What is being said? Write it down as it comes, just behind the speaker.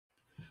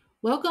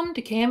Welcome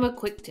to Canva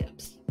Quick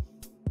Tips.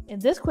 In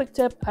this quick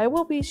tip, I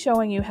will be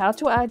showing you how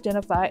to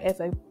identify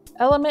if an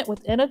element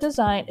within a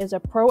design is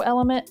a pro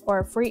element or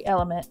a free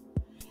element.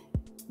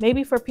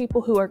 Maybe for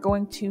people who are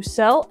going to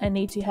sell and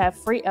need to have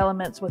free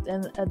elements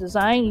within a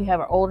design, you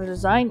have an older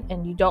design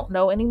and you don't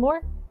know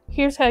anymore.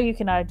 Here's how you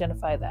can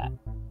identify that.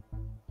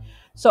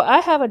 So I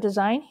have a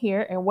design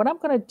here, and what I'm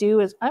going to do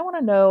is I want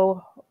to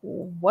know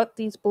what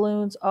these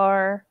balloons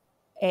are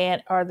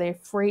and are they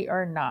free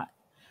or not.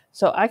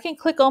 So I can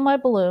click on my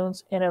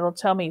balloons and it'll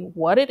tell me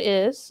what it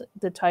is,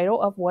 the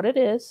title of what it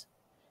is.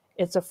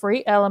 It's a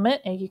free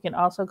element, and you can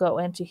also go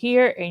into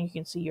here and you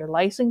can see your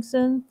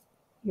licensing,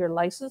 your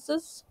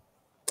licenses.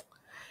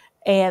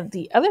 And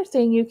the other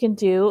thing you can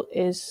do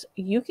is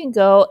you can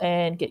go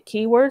and get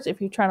keywords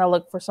if you're trying to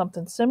look for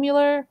something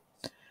similar.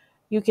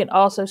 You can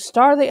also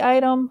star the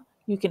item.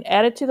 You can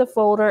add it to the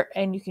folder,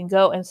 and you can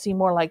go and see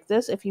more like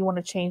this if you want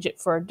to change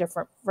it for a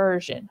different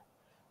version.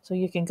 So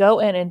you can go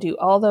in and do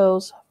all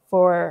those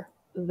for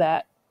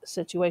that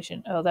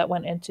situation. Oh, that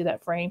went into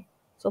that frame.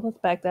 So let's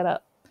back that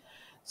up.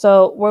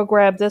 So we'll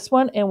grab this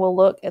one and we'll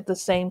look at the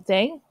same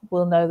thing.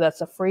 We'll know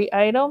that's a free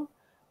item.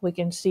 We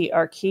can see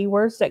our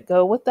keywords that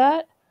go with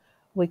that.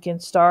 We can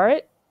star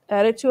it,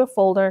 add it to a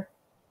folder,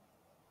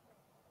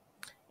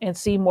 and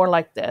see more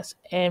like this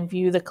and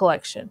view the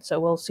collection. So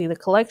we'll see the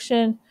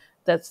collection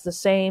that's the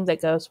same that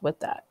goes with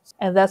that.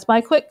 And that's my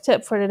quick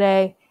tip for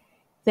today.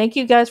 Thank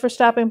you guys for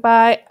stopping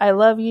by. I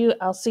love you.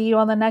 I'll see you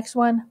on the next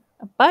one.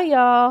 Bye,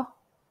 y'all.